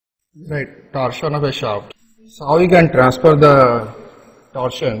Right, torsion of a shaft. So how you can transfer the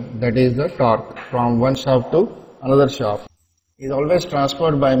torsion, that is the torque, from one shaft to another shaft, is always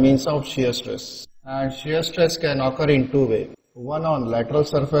transferred by means of shear stress. And shear stress can occur in two ways. One on lateral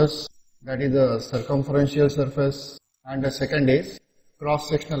surface, that is the circumferential surface, and the second is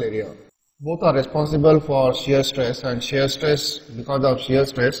cross-sectional area. Both are responsible for shear stress, and shear stress, because of shear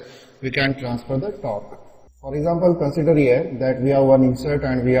stress, we can transfer the torque. For example, consider here that we have one insert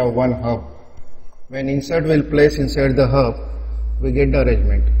and we have one hub. When insert will place inside the hub, we get the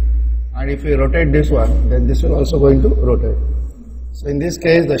arrangement. And if we rotate this one, then this will also going to rotate. So in this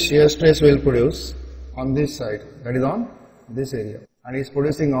case, the shear stress will produce on this side, that is on this area, and is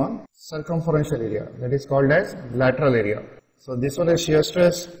producing on circumferential area, that is called as lateral area. So this one is shear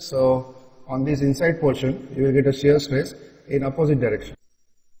stress. So on this inside portion, you will get a shear stress in opposite direction.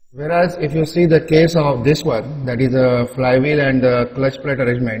 Whereas if you see the case of this one, that is a flywheel and the clutch plate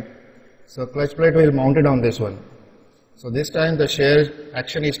arrangement, so clutch plate will mount it on this one. So this time the shear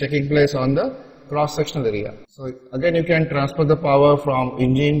action is taking place on the cross-sectional area. So again you can transfer the power from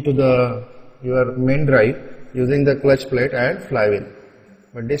engine to your main drive using the clutch plate and flywheel.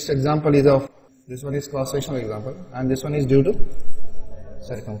 But this example is of, this one is cross-sectional example and this one is due to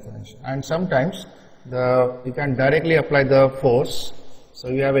circumferential. And sometimes you can directly apply the force. So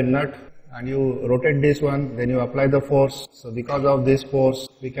you have a nut and you rotate this one, then you apply the force. So because of this force,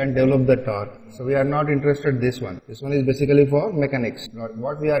 we can develop the torque. So we are not interested in this one. This one is basically for mechanics.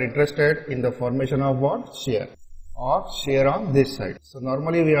 What we are interested in the formation of what? Shear, or shear on this side. So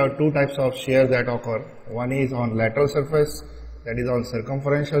normally we have two types of shear that occur. One is on lateral surface, that is on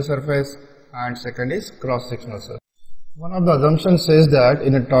circumferential surface, and second is cross-sectional surface. One of the assumptions says that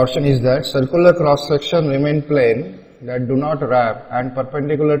in a torsion is that circular cross-section remain plane that do not wrap and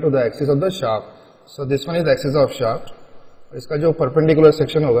perpendicular to the axis of the shaft. So this one is the axis of shaft. Iska jo perpendicular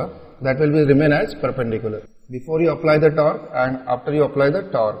section hoga, that will be remain as perpendicular before you apply the torque and after you apply the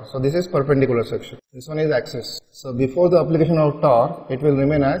torque. So this is perpendicular section. This one is axis. So before the application of torque, it will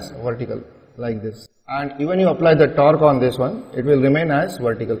remain as vertical like this. And even you apply the torque on this one, it will remain as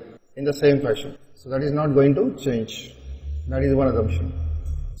vertical in the same fashion. So that is not going to change. That is one assumption.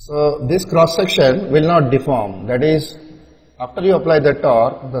 So this cross section will not deform. That is, after you apply the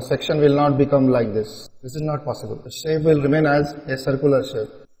torque, the section will not become like this. This is not possible. The shape will remain as a circular shape.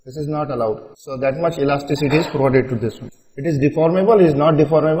 This is not allowed. So that much elasticity is provided to this one. It is deformable, is not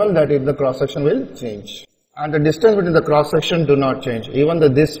deformable, that if the cross section will change. And the distance between the cross section do not change. Even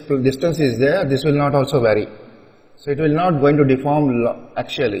this distance is there, this will not also vary. So it will not going to deform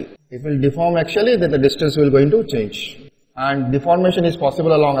axially. If it will deform axially, then the distance will going to change. And deformation is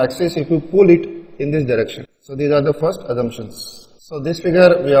possible along axis if you pull it in this direction. So these are the first assumptions. So this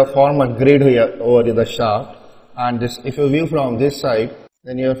figure, we have formed a grid here over the shaft, and this, if you view from this side,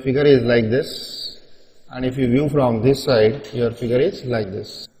 then your figure is like this, and if you view from this side, your figure is like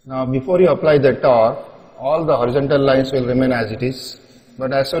this. Now before you apply the torque, all the horizontal lines will remain as it is,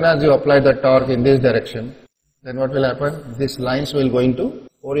 but as soon as you apply the torque in this direction, then what will happen? These lines will going to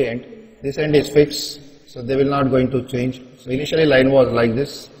orient. This end is fixed, so they will not going to change. So initially line was like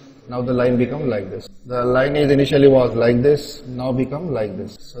this, now the line become like this. The line is initially was like this, now become like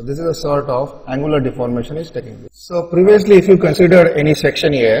this. So this is a sort of angular deformation is taking place. So previously if you consider any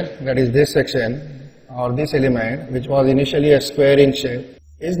section here, that is this section or this element which was initially a square in shape,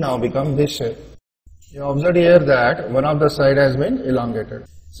 is now become this shape. You observe here that one of the side has been elongated.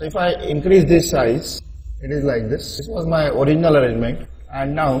 So if I increase this size, it is like this. This was my original arrangement,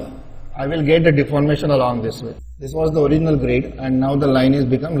 and now I will get the deformation along this way. This was the original grid, and now the line is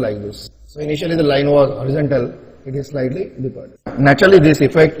become like this. So initially the line was horizontal, it is slightly departed. Naturally this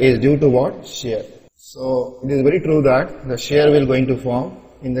effect is due to what? Shear. So it is very true that the shear will going to form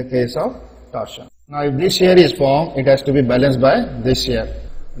in the case of torsion. Now if this shear is formed, it has to be balanced by this shear.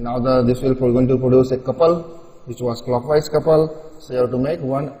 Now this will going to produce a couple which was clockwise couple. So you have to make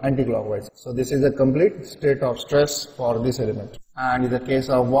one anti-clockwise. So this is a complete state of stress for this element. And in the case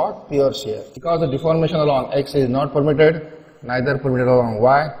of what? Pure shear. Because the deformation along X is not permitted, neither permitted along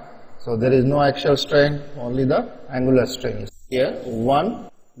Y. So there is no axial strain, only the angular strain is. Here one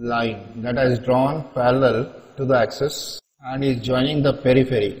line that is drawn parallel to the axis and is joining the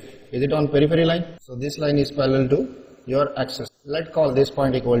periphery. Is it on periphery line? So this line is parallel to your axis. Let's call this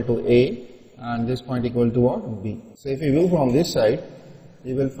point equal to A and this point equal to what? B. So if you view from this side,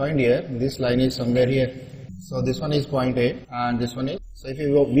 you will find here this line is somewhere here. So this one is point A and this one is. So if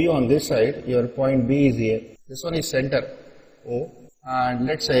you view on this side, your point B is here. This one is center O, and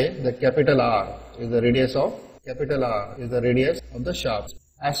let's say that capital R is the radius of the shaft.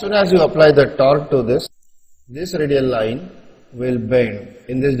 As soon as you apply the torque to this radial line will bend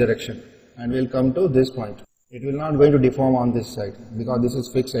in this direction and will come to this point. It will not going to deform on this side because this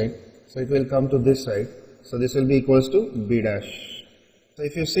is fixed end. So it will come to this side. So this will be equals to B dash. So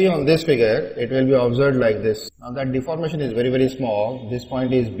if you see on this figure, it will be observed like this. Now that deformation is very small. This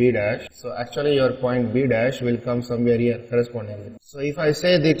point is B dash. So actually your point B dash will come somewhere here correspondingly. So if I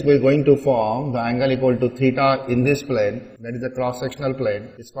say that we are going to form the angle equal to theta in this plane, that is the cross-sectional plane,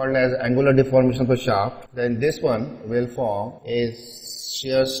 it's called as angular deformation of the shaft, then this one will form a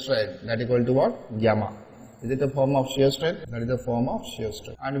shear strength that equal to what? Gamma. Is it a form of shear strength? That is a form of shear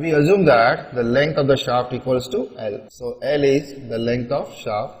strength. And we assume that the length of the shaft equals to L. So L is the length of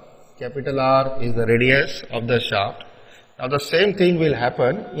shaft. Capital R is the radius of the shaft. Now the same thing will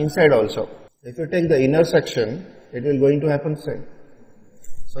happen inside also. If you take the inner section, it will going to happen same.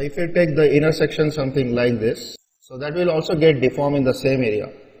 So if you take the inner section something like this, so that will also get deformed in the same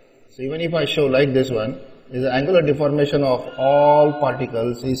area. So even if I show like this one, the angular deformation of all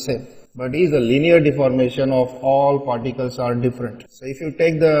particles is same. But is the linear deformation of all particles are different. So if you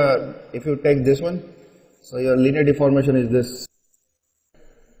take this one, so your linear deformation is this.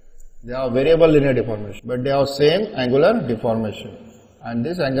 They are variable linear deformation, but they have same angular deformation. And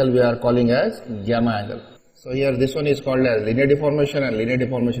this angle we are calling as gamma angle. So here this one is called as linear deformation, and linear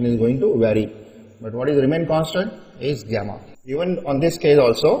deformation is going to vary. But what is remain constant is gamma. Even on this case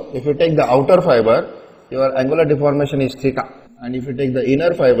also, if you take the outer fiber, your angular deformation is theta. And if you take the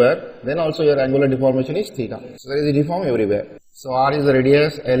inner fiber, then also your angular deformation is theta. So there is a deform everywhere. So R is the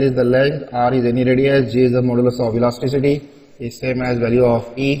radius, L is the length, R is any radius, G is the modulus of elasticity, is same as value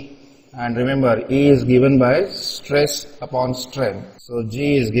of E. And remember, E is given by stress upon strain. So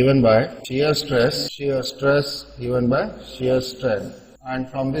G is given by shear stress given by shear strain. And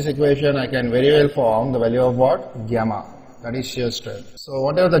from this equation, I can very well form the value of what? Gamma. That is shear strength. So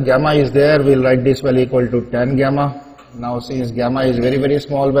whatever the gamma is there, we'll write this value equal to tan gamma. Now since gamma is very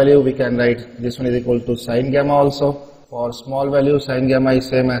small value, we can write this one is equal to sin gamma also. For small value, sin gamma is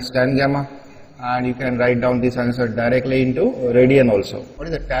same as tan gamma. And you can write down this answer directly into radian also. What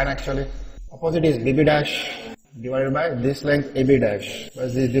is the tan actually? Opposite is BB dash divided by this length AB dash.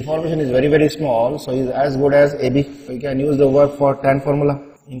 But this deformation is very small, so is as good as AB. So you can use the work for tan formula.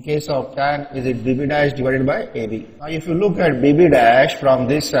 In case of tan, is it BB dash divided by AB. Now if you look at BB dash from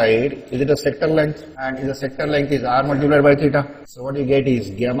this side, is it a sector length? And the sector length is R multiplied by theta. So what you get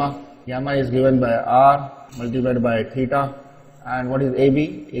is gamma. Gamma is given by R multiplied by theta. And what is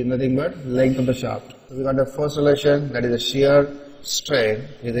AB? Is nothing but length of the shaft. So we got the first relation, that is the shear strain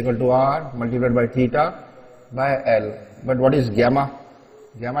is equal to R multiplied by theta by L. But what is gamma?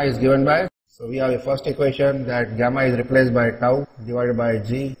 Gamma is given by, so we have a first equation that gamma is replaced by tau divided by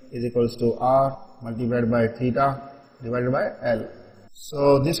G is equals to R multiplied by theta divided by L.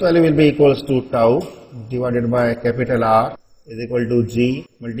 So this value will be equals to tau divided by capital R is equal to G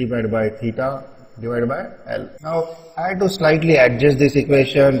multiplied by theta divided by L. Now I had to slightly adjust this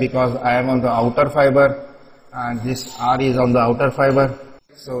equation because I am on the outer fiber and this R is on the outer fiber.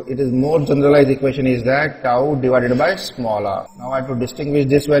 So it is more generalized equation is that tau divided by small r. Now I have to distinguish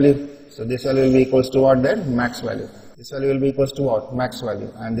this value. So this value will be equals to what then? Max value. This value will be equals to what? Max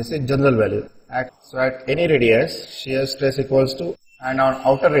value. And this is general value. So at any radius, shear stress equals to, and on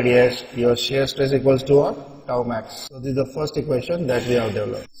outer radius, your shear stress equals to what? Tau max. So this is the first equation that we have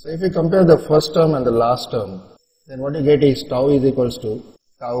developed. So if you compare the first term and the last term, then what you get is tau is equals to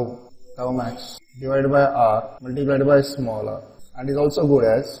tau max divided by r multiplied by small r. And is also good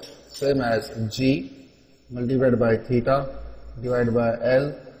as same as G multiplied by theta divided by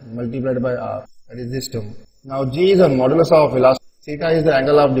L multiplied by R. That is this term. Now G is a modulus of velocity. Theta is the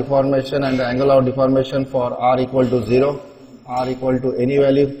angle of deformation, and the angle of deformation for R equal to 0, R equal to any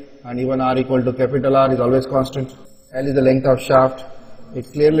value, and even R equal to capital R is always constant. L is the length of shaft.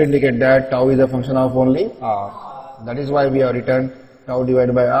 It clearly indicates that tau is a function of only R. That is why we have written tau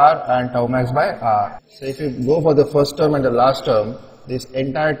divided by R and tau max by R. So if you go for the first term and the last term, this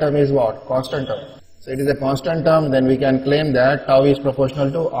entire term is what? Constant term. So it is a constant term, then we can claim that tau is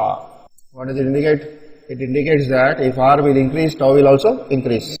proportional to R. What does it indicate? It indicates that if R will increase, tau will also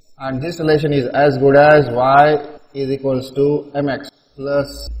increase. And this relation is as good as Y is equals to mx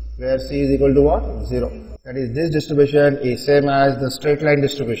plus where C is equal to what? 0. That is, this distribution is same as the straight line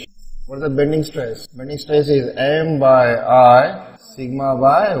distribution. What is the bending stress? Bending stress is M by I sigma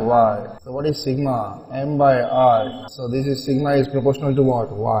by Y. So what is sigma? M by I. So this is sigma is proportional to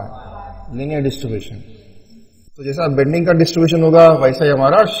what? Y. Linear distribution. तो जैसा bending का distribution होगा वैसा ही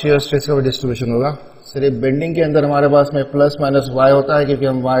हमारा shear stress का भी distribution होगा. सिर्फ बेंडिंग के अंदर हमारे पास में प्लस माइनस वाई होता है क्योंकि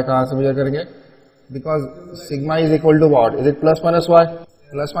हम वाई कहाँ से मेजर करेंगे? Because sigma is equal to what? Is it plus minus Y?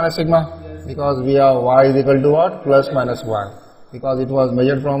 Plus minus sigma. Because we have y is equal to what? Plus minus 1. Because it was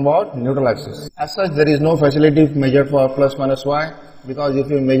measured from what? Neutral axis. As such, there is no facility measured for plus minus y. Because if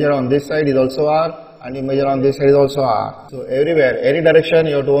you measure on this side is also r, and you measure on this side is also r. So everywhere, any direction,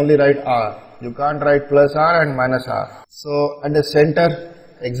 you have to only write r. You can't write plus r and minus r. So at the center,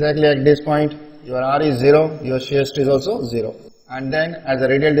 exactly at this point, your r is 0, your shear stress is also 0. And then as the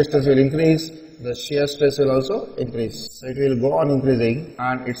radial distance will increase, the shear stress will also increase. So it will go on increasing,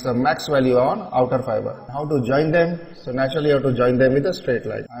 and it's the max value on outer fiber. How to join them? So naturally you have to join them with a straight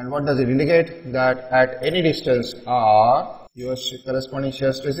line. And what does it indicate? That at any distance r, your corresponding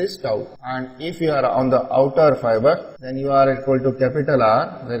shear stress is tau. And if you are on the outer fiber, then you are equal to capital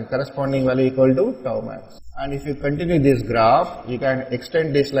R, then corresponding value equal to tau max. And if you continue this graph, you can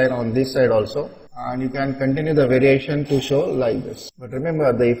extend this line on this side also, and you can continue the variation to show like this. But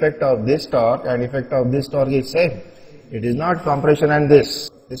remember, the effect of this torque and effect of this torque is same. It is not compression and this.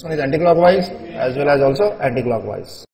 This one is anticlockwise as well as also anticlockwise.